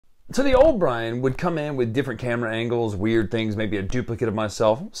So the old Bryan would come in with different camera angles, weird things, maybe a duplicate of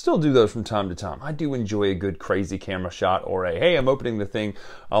myself. Still do those from time to time. I do enjoy a good crazy camera shot or a, hey, I'm opening the thing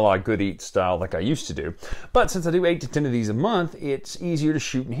a la Good Eat style like I used to do. But since I do 8 to 10 of these a month, it's easier to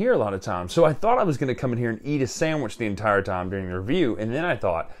shoot in here a lot of times. So I thought I was going to come in here and eat a sandwich the entire time during the review, and then I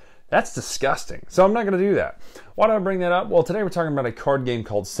thought, that's disgusting. So I'm not going to do that. Why do I bring that up? Well, today we're talking about a card game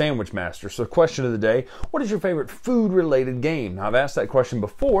called Sandwich Master. So question of the day, what is your favorite food-related game? Now, I've asked that question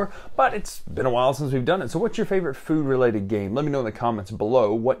before, but it's been a while since we've done it. So what's your favorite food-related game? Let me know in the comments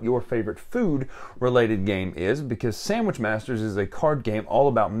below what your favorite food-related game is, because Sandwich Masters is a card game all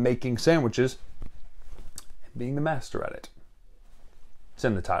about making sandwiches and being the master at it. It's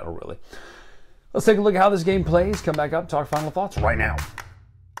in the title, really. Let's take a look at how this game plays, come back up, talk final thoughts right now.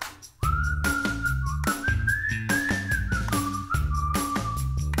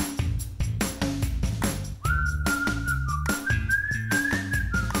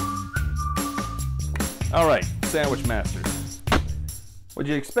 All right, Sandwich Masters. What'd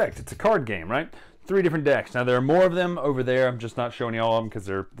you expect? It's a card game, right? 3 different decks. Now, there are more of them over there. I'm just not showing you all of them because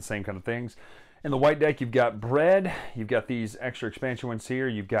they're the same kind of things. In the white deck, you've got bread. You've got these extra expansion ones here.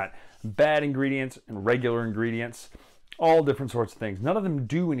 You've got bad ingredients and regular ingredients. All different sorts of things. None of them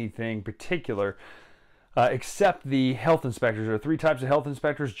do anything particular except the health inspectors. There are 3 types of health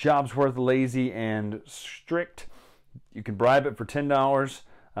inspectors: Jobsworth, Lazy, and Strict. You can bribe it for $10.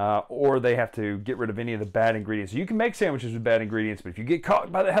 Or they have to get rid of any of the bad ingredients. You can make sandwiches with bad ingredients, but if you get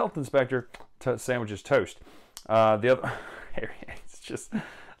caught by the health inspector, sandwich is toast. The other, it's just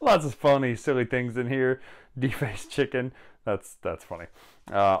lots of funny, silly things in here. Defaced chicken, that's funny.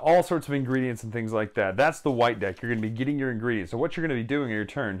 All sorts of ingredients and things like that. That's the white deck. You're going to be getting your ingredients. So what you're going to be doing in your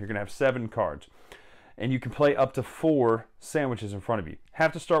turn, you're going to have 7 cards. And you can play up to 4 sandwiches in front of you.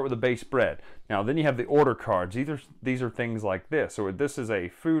 Have to start with a base bread. Now, then you have the order cards. These are things like this. So this is a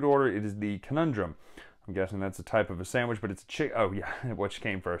food order. It is the conundrum. I'm guessing that's a type of a sandwich, but it's a chicken. Oh, yeah. Which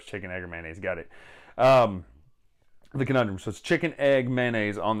came first, chicken, egg, or mayonnaise? Got it. The conundrum. So it's chicken, egg,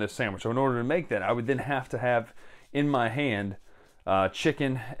 mayonnaise on this sandwich. So in order to make that, I would then have to have in my hand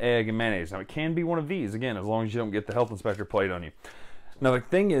chicken, egg, and mayonnaise. Now, it can be one of these, again, as long as you don't get the health inspector plate on you. Now, the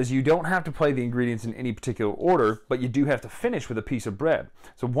thing is, you don't have to play the ingredients in any particular order, but you do have to finish with a piece of bread.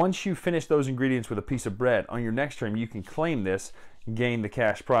 So once you finish those ingredients with a piece of bread, on your next turn, you can claim this, gain the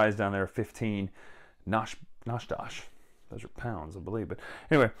cash prize down there of 15 nosh dosh. Those are pounds, I believe. But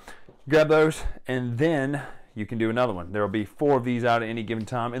anyway, grab those, and then you can do another one. There will be 4 of these out at any given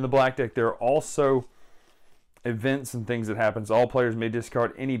time. In the black deck, there are also events and things that happens. All players may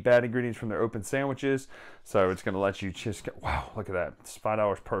discard any bad ingredients from their open sandwiches. So it's going to let you just go, wow, look at that. It's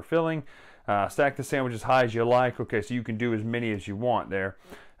 $5 per filling. Stack the sandwich as high as you like. Okay, so you can do as many as you want there.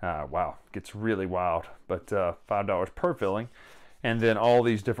 Wow, gets really wild. But $5 per filling. And then all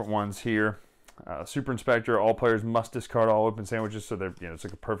these different ones here. Super Inspector, all players must discard all open sandwiches, so they're, it's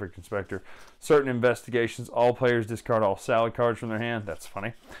like a perfect inspector. Certain investigations, all players discard all salad cards from their hand. That's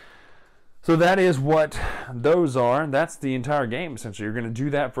funny. So that is what those are. That's the entire game, essentially. You're going to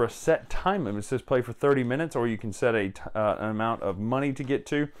do that for a set time limit. It says play for 30 minutes, or you can set an amount of money to get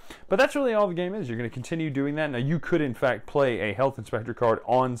to. But that's really all the game is. You're going to continue doing that. Now, you could, in fact, play a health inspector card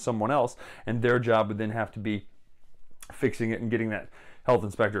on someone else, and their job would then have to be fixing it and getting that health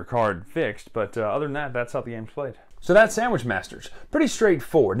inspector card fixed. But other than that, that's how the game's played. So that's Sandwich Masters. Pretty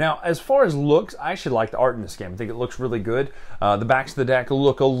straightforward. Now, as far as looks, I actually like the art in this game. I think it looks really good. The backs of the deck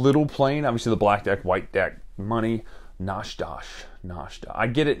look a little plain. Obviously, the black deck, white deck, money, nosh dosh. I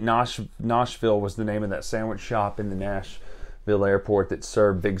get it. Noshville was the name of that sandwich shop in the Nashville airport that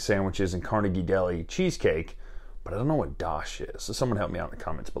served big sandwiches and Carnegie Deli cheesecake. But I don't know what dosh is. So someone help me out in the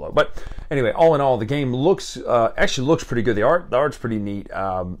comments below. But anyway, all in all, the game looks actually looks pretty good. The art's pretty neat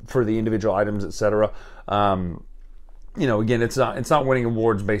for the individual items, etc. Again, it's not winning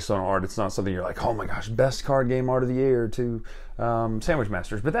awards based on art. It's not something you're like, oh my gosh, best card game art of the year to Sandwich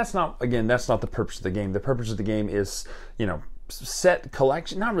Masters. But that's not the purpose of the game. The purpose of the game is, set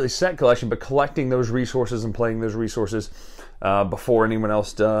collection, not really set collection, but collecting those resources and playing those resources before anyone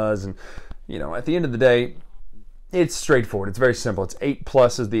else does. And, at the end of the day, it's straightforward. It's very simple. It's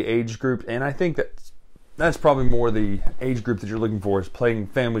 8+ is the age group. And I think that's probably more the age group that you're looking for, is playing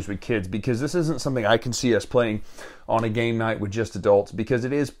families with kids, because this isn't something I can see us playing on a game night with just adults, because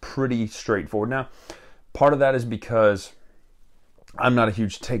it is pretty straightforward. Now, part of that is because I'm not a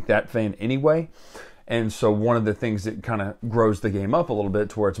huge Take That fan anyway, and so one of the things that kind of grows the game up a little bit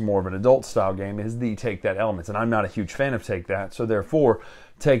to where it's more of an adult style game is the Take That elements, and I'm not a huge fan of Take That, so therefore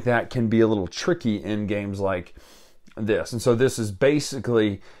Take That can be a little tricky in games like this. And so this is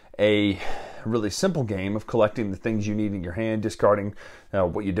basically a really simple game of collecting the things you need in your hand, discarding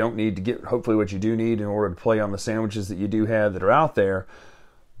what you don't need to get hopefully what you do need in order to play on the sandwiches that you do have that are out there.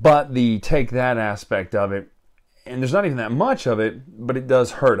 But the take that aspect of it, and there's not even that much of it, but it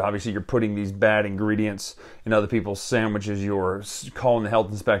does hurt. Obviously, you're putting these bad ingredients in other people's sandwiches. You're calling the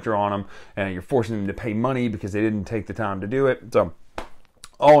health inspector on them, and you're forcing them to pay money because they didn't take the time to do it. So,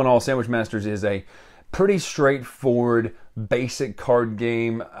 all in all, Sandwich Masters is a pretty straightforward, basic card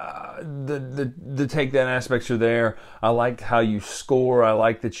game. The take that aspects are there. I like how you score. I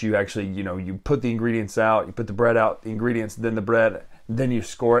like that you actually, you put the ingredients out, you put the bread out, the ingredients, then the bread, then you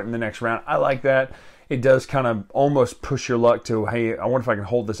score it in the next round. I like that. It does kind of almost push your luck to, hey, I wonder if I can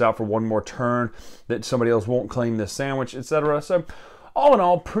hold this out for one more turn, that somebody else won't claim this sandwich, etc. So, all in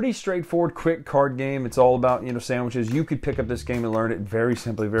all, pretty straightforward, quick card game. It's all about, sandwiches. You could pick up this game and learn it very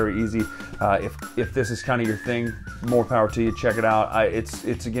simply, very easy. If this is kind of your thing, more power to you. Check it out. It's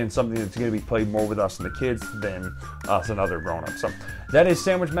again something that's going to be played more with us and the kids than us and other grown-ups. So that is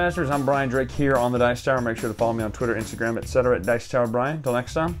Sandwich Masters. I'm Bryan Drake here on the Dice Tower. Make sure to follow me on Twitter, Instagram, etc. at Dice Tower Bryan. Until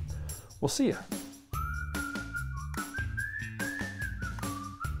next time, we'll see you.